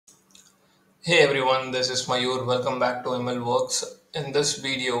Hey everyone, this is Mayur. Welcome back to ML Works. In this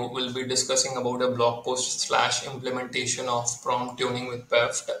video, we'll be discussing about a blog post slash implementation of prompt tuning with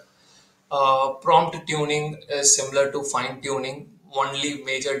PEFT. Prompt tuning is similar to fine tuning. Only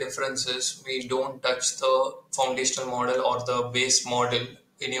major difference is we don't touch the foundational model or the base model,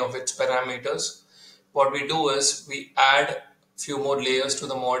 any of its parameters. What we do is we add few more layers to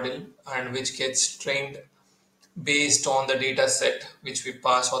the model and which gets trained based on the data set which we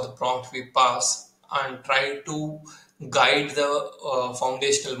pass or the prompt we pass and try to guide the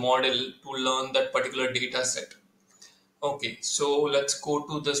foundational model to learn that particular data set. Okay, so let's go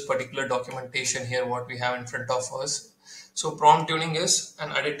to this particular documentation here, what we have in front of us. So prompt tuning is an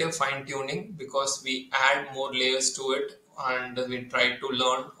additive fine tuning because we add more layers to it and we try to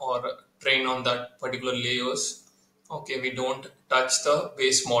learn or train on that particular layers. Okay, we don't touch the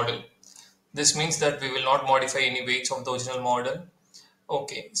base model. This means that we will not modify any weights of the original model.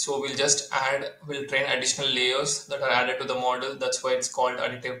 Okay, so we'll train additional layers that are added to the model. That's why it's called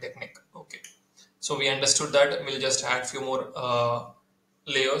additive technique. Okay, so we understood that we'll just add few more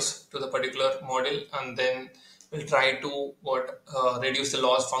layers to the particular model and then we'll try to reduce the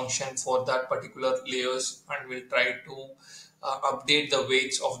loss function for that particular layers and we'll try to update the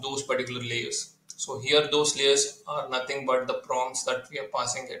weights of those particular layers. So here those layers are nothing but the prompts that we are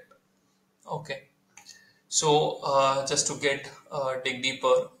passing it. Okay. So just to get dig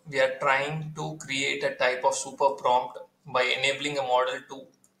deeper, we are trying to create a type of super prompt by enabling a model to.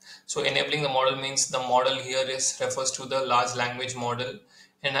 So enabling the model means the model here is refers to the large language model,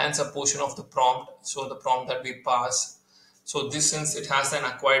 enhance a portion of the prompt. So the prompt that we pass. So this since it has an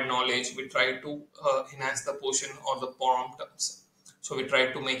acquired knowledge, we try to enhance the portion or the prompt. So we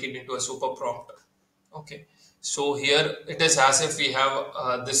try to make it into a super prompt. Okay, so here it is as if we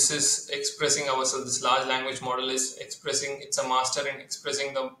have this is expressing ourselves. This large language model is expressing, it's a master in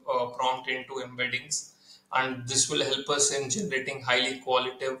expressing the prompt into embeddings, and this will help us in generating highly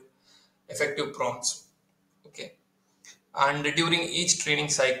qualitative, effective prompts. Okay, and during each training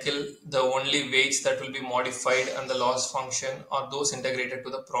cycle, the only weights that will be modified and the loss function are those integrated to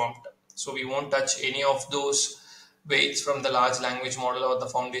the prompt. So we won't touch any of those weights from the large language model or the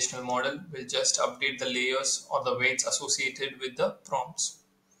foundational model. We'll just update the layers or the weights associated with the prompts.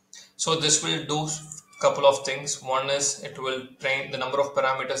 So this will do couple of things. One is it will train the number of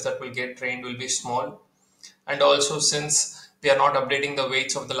parameters that will get trained will be small, and also since we are not updating the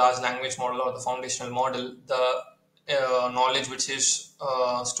weights of the large language model or the foundational model, the knowledge which is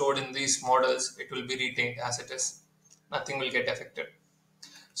stored in these models, it will be retained as it is. Nothing will get affected.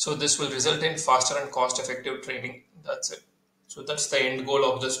 So this will result in faster and cost effective training. That's it. So that's the end goal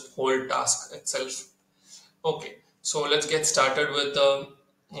of this whole task itself. Okay, so let's get started with the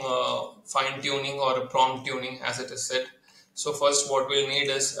fine tuning or a prompt tuning as it is said. So first what we'll need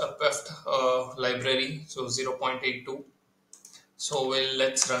is a PEFT library, so 0.82. So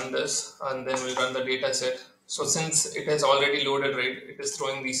let's run this and then we'll run the data set. So since it has already loaded, right, it is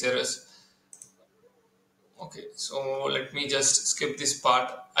throwing these errors. Okay, so let me just skip this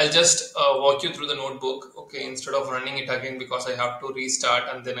part. I'll just walk you through the notebook, okay, instead of running it again because I have to restart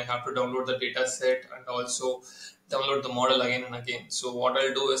and then I have to download the data set and also download the model again and again. So what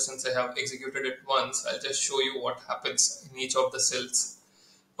I'll do is since I have executed it once, I'll just show you what happens in each of the cells.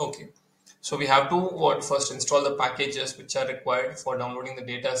 Okay, so we have to first install the packages which are required for downloading the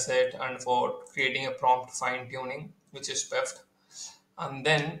data set and for creating a prompt fine tuning, which is PEFT. And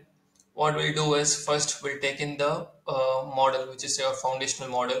then what we'll do is first we'll take in the model which is our foundational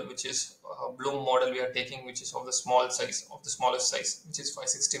model, which is Bloom model we are taking, which is of the small size, of the smallest size, which is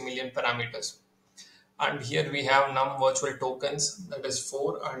 560 million parameters. And here we have num virtual tokens, that is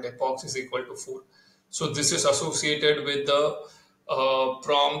 4, and epochs is equal to 4. So this is associated with the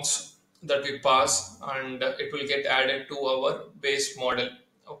prompts that we pass and it will get added to our base model.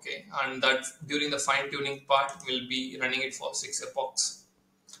 Okay, and that during the fine tuning part we'll be running it for 6 epochs.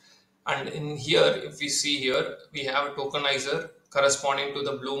 And in here, if we see here, we have a tokenizer corresponding to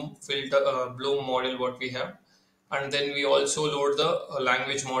the Bloom filter, Bloom model what we have. And then we also load the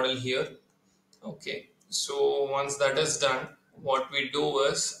language model here. Okay, so once that is done, what we do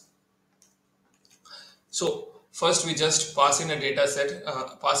is, so first we just pass in a data set,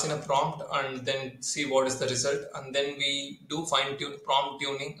 pass in a prompt and then see what is the result. And then we do fine tune prompt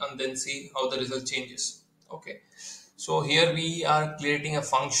tuning and then see how the result changes. Okay. So here we are creating a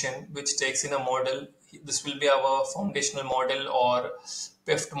function which takes in a model. This will be our foundational model or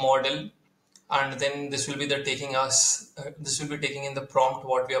PEFT model, and then this will be the taking us. This will be taking in the prompt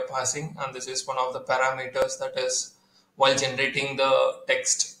what we are passing, and this is one of the parameters that is while generating the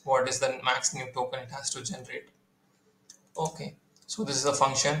text. What is the max new token it has to generate? Okay. So this is a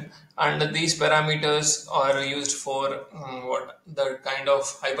function, and these parameters are used for what the kind of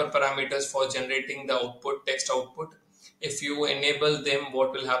hyperparameters for generating the output, text output. If you enable them,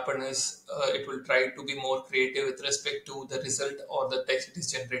 what will happen is it will try to be more creative with respect to the result or the text it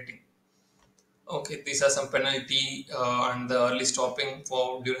is generating. Okay, these are some penalty and the early stopping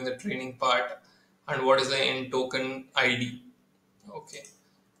for during the training part, and what is the end token ID. Okay,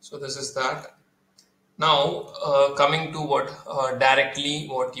 so this is that. Now, coming to what directly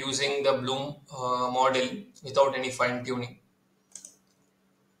what using the Bloom model without any fine tuning.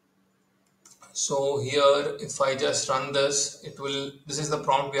 So here, if I just run this, it will. This is the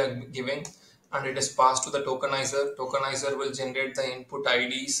prompt we are giving, and it is passed to the tokenizer. Tokenizer will generate the input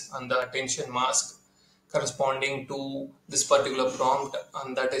IDs and the attention mask corresponding to this particular prompt,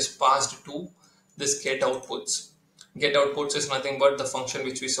 and that is passed to this get outputs. Get outputs is nothing but the function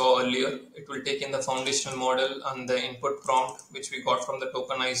which we saw earlier. It will take in the foundational model and the input prompt which we got from the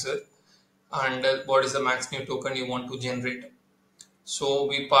tokenizer, and what is the max new token you want to generate. So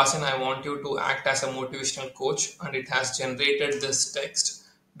we pass in, I want you to act as a motivational coach, and it has generated this text.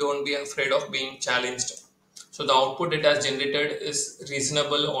 Don't be afraid of being challenged. So the output it has generated is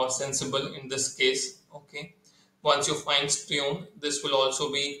reasonable or sensible in this case. Okay. Once you fine tune, this will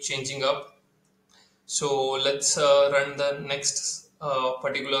also be changing up. So let's run the next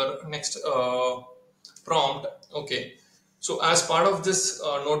next prompt. Okay. So as part of this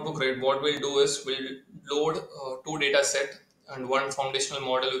notebook, right, what we'll do is we'll load two data set and one foundational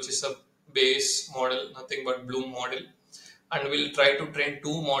model, which is a base model, nothing but Bloom model, and we'll try to train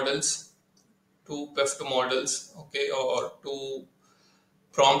two models, two PEFT models, okay, or two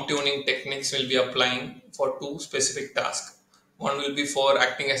prompt tuning techniques we'll be applying for two specific tasks. One will be for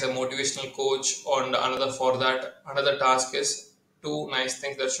acting as a motivational coach, and another for that. Another task is two nice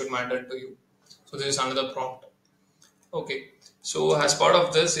things that should matter to you. So this is another prompt. Okay, so as part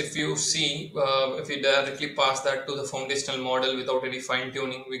of this, if you see, if we directly pass that to the foundational model without any fine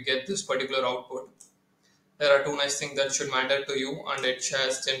tuning, we get this particular output. There are two nice things that should matter to you, and it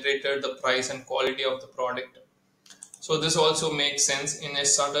has generated the price and quality of the product. So this also makes sense in a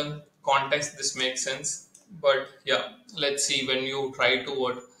certain context. This makes sense, but yeah, let's see when you try to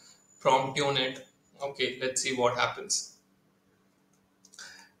what prompt tune it. Okay, let's see what happens.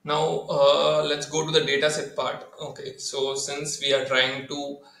 Now let's go to the dataset part. Okay, so since we are trying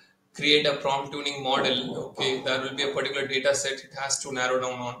to create a prompt tuning model, okay, there will be a particular data set it has to narrow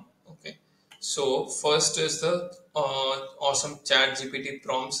down on. Okay, so first is the awesome chat GPT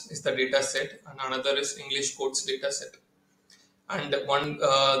prompts is the data set, and another is English codes data set. And one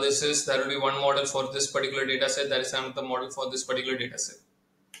this is there will be one model for this particular data set, there is another model for this particular data set.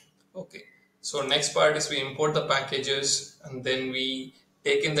 Okay, so next part is we import the packages, and then we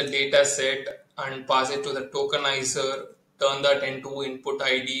take in the data set and pass it to the tokenizer, turn that into input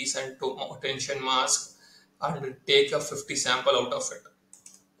IDs and to attention mask, and take a 50 sample out of it.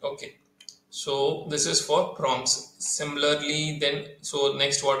 Okay, so this is for prompts. Similarly, then, so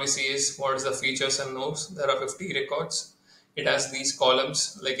next what we see is what is the features and nodes. There are 50 records. It has these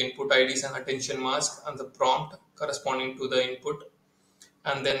columns like input IDs and attention mask, and the prompt corresponding to the input,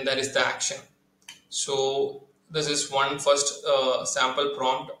 and then there is the action. So this is one first sample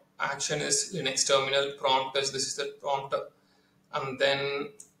prompt. Action is Linux terminal. Prompt is this is the prompt, and then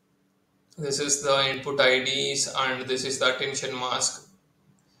this is the input IDs, and this is the attention mask.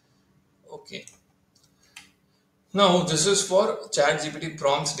 Okay. Now this is for ChatGPT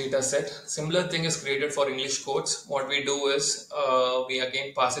prompts dataset. Similar thing is created for English codes. What we do is we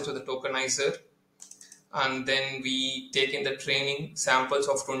again pass it to the tokenizer, and then we take in the training samples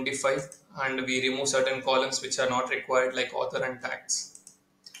of 25, and we remove certain columns which are not required like author and tags.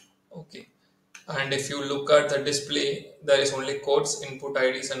 Okay, and if you look at the display, there is only codes, input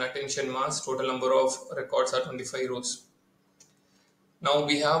IDs and attention mask. Total number of records are 25 rows. Now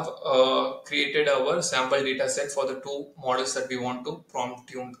we have created our sample data set for the two models that we want to prompt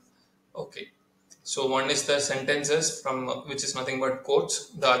tune. Okay, so one is the sentences from which is nothing but quotes,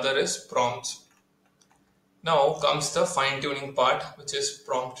 the other is prompts. Now comes the fine tuning part, which is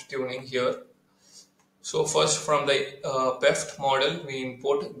prompt tuning here. So first from the PEFT model, we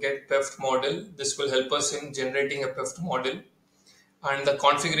import get PEFT model. This will help us in generating a PEFT model, and the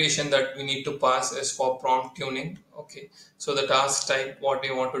configuration that we need to pass is for prompt tuning. Okay, so the task type, what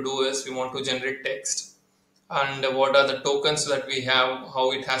we want to do is we want to generate text, and what are the tokens that we have,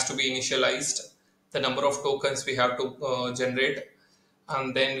 how it has to be initialized, the number of tokens we have to generate,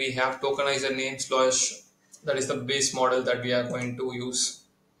 and then we have tokenizer name slash, that is the base model that we are going to use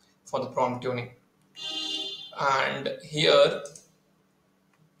for the prompt tuning. And here,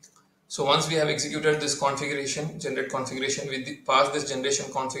 So once we have executed this configuration, generate configuration, we pass this generation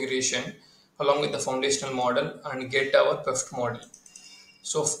configuration along with the foundational model and get our PEFT model.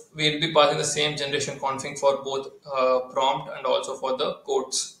 So we'll be passing the same generation config for both prompt and also for the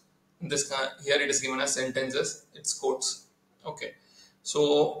quotes. In this here it is given as sentences, it's quotes. Okay.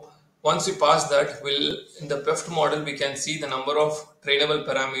 So once we pass that, will in the PEFT model we can see the number of trainable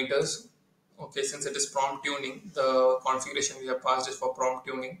parameters. Okay, since it is prompt tuning, the configuration we have passed is for prompt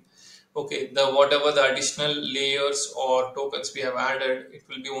tuning. Okay, the whatever the additional layers or tokens we have added, it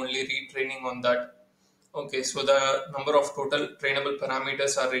will be only retraining on that. Okay, so the number of total trainable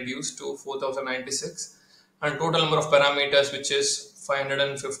parameters are reduced to 4096, and total number of parameters, which is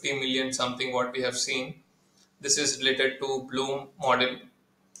 550 million something what we have seen. This is related to Bloom model,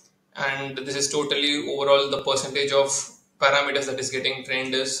 and this is totally overall the percentage of parameters that is getting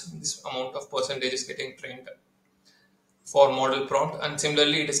trained is this amount of percentage is getting trained for model prompt, and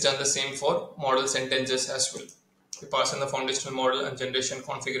similarly it is done the same for model sentences as well. We pass in the foundational model and generation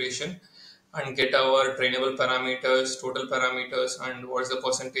configuration and get our trainable parameters, total parameters, and what is the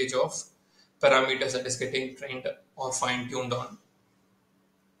percentage of parameters that is getting trained or fine-tuned on.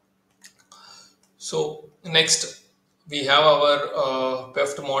 So next we have our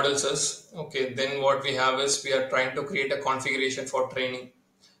PEFT models as okay. Then what we have is we are trying to create a configuration for training.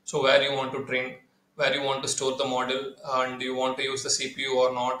 So where you want to train, where you want to store the model, and you want to use the CPU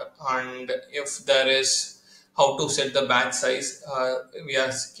or not, and if there is how to set the batch size. We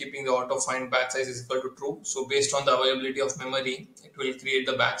are keeping the auto find batch size is equal to true. So based on the availability of memory, it will create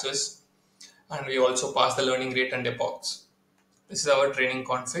the batches, and we also pass the learning rate and epochs. This is our training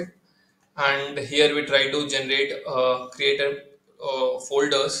config, and here we try to generate create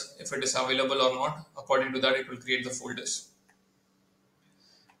folders if it is available or not. According to that, it will create the folders.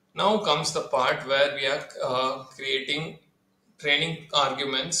 Now comes the part where we are creating training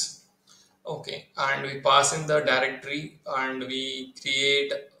arguments. Okay, and we pass in the directory and we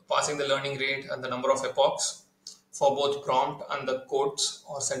create passing the learning rate and the number of epochs for both prompt and the quotes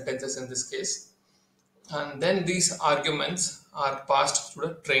or sentences in this case. And then these arguments are passed to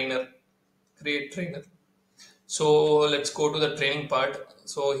the trainer, create trainer. So let's go to the training part.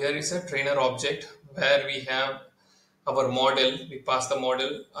 So here is a trainer object where we have our model. We pass the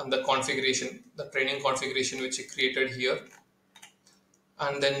model and the configuration, the training configuration which we created here,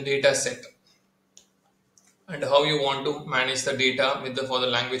 and then data set, and how you want to manage the data with the for the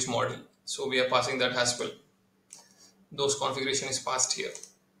language model. So we are passing that as well. Those configuration is passed here.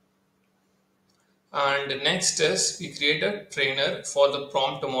 And next is we create a trainer for the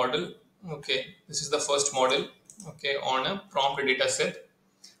prompt model. Okay, this is the first model. Okay, on a prompt data set,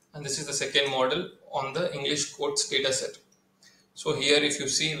 and this is the second model on the English quotes data set. So here if you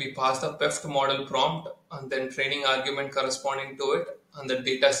see, we pass the PEFT model prompt and then training argument corresponding to it and the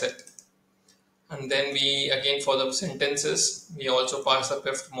data set. And then we again for the sentences, we also pass the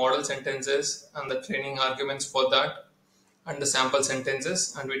PEFT model sentences and the training arguments for that and the sample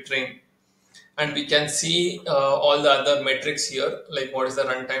sentences, and we train. And we can see all the other metrics here, like what is the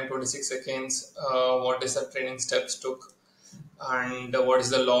runtime 26 seconds, what is the training steps took, and what is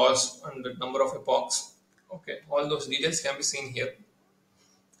the loss and the number of epochs. Okay, all those details can be seen here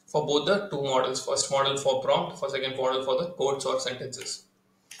for both the two models. First model for prompt, for second model for the quotes or sentences.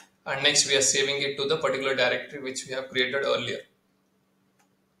 And next we are saving it to the particular directory which we have created earlier.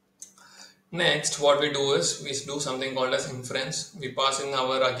 Next, what we do is we do something called as inference. We pass in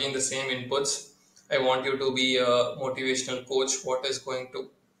our again the same inputs. I want you to be a motivational coach. What is going to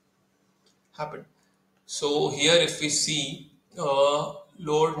happen? So here if we see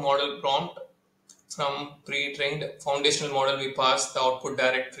load model prompt from pre-trained foundational model, we pass the output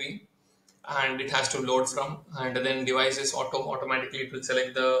directory and it has to load from, and then devices automatically it will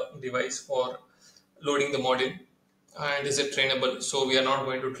select the device for loading the model. And is it trainable? So we are not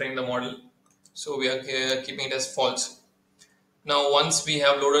going to train the model. So we are keeping it as false. Now once we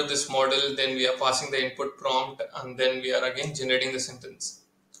have loaded this model, then we are passing the input prompt and then we are again generating the sentence.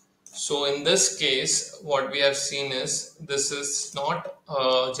 So in this case, what we have seen is this is not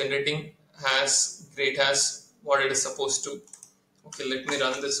generating as great as what it is supposed to. Okay, let me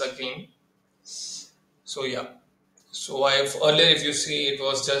run this again. So yeah, so I've earlier, if you see, it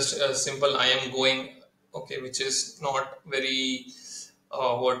was just a simple I am going, okay, which is not very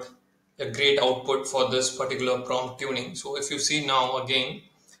what a great output for this particular prompt tuning. So if you see now again,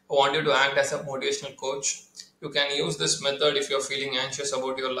 I want you to act as a motivational coach. You can use this method if you're feeling anxious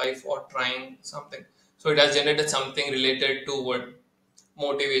about your life or trying something. So it has generated something related to what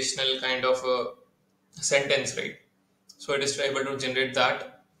motivational kind of a sentence, right? So it is able to generate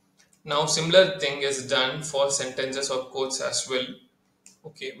that. Now similar thing is done for sentences or quotes as well.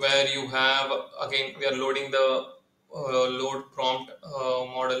 Okay, where you have, again, we are loading the load prompt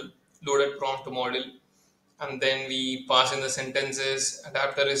model, loaded prompt model, and then we pass in the sentences,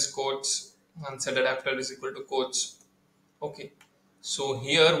 adapter is quotes, and set adapter is equal to quotes. Okay, so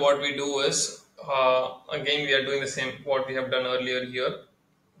here what we do is, again, we are doing the same what we have done earlier here.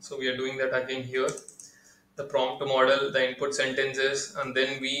 So we are doing that again here, the prompt model, the input sentences, and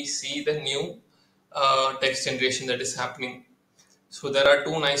then we see the new text generation that is happening. So there are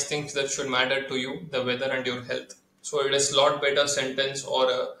two nice things that should matter to you, the weather and your health. So it is lot better sentence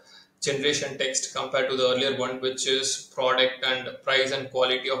or a generation text compared to the earlier one, which is product and price and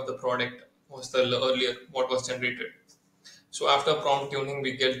quality of the product was the earlier what was generated. So after prompt tuning,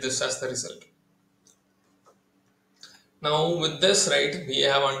 we get this as the result. Now with this, right, we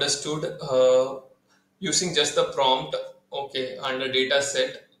have understood using just the prompt, okay, and a data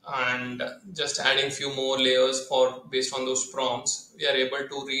set, and just adding few more layers for based on those prompts, we are able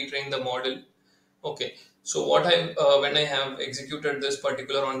to retrain the model. Okay, so what I when I have executed this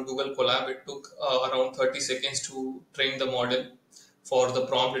particular on Google Colab, it took around 30 seconds to train the model for the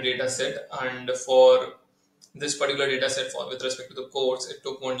prompt data set, and for this particular data set for with respect to the codes, it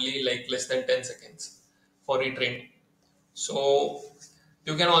took only like less than 10 seconds for retraining. So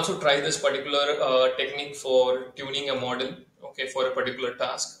you can also try this particular technique for tuning a model, okay, for a particular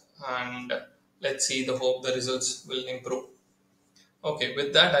task, and let's see. The hope the results will improve. Okay,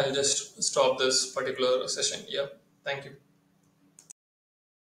 with that, I'll just stop this particular session here. Thank you.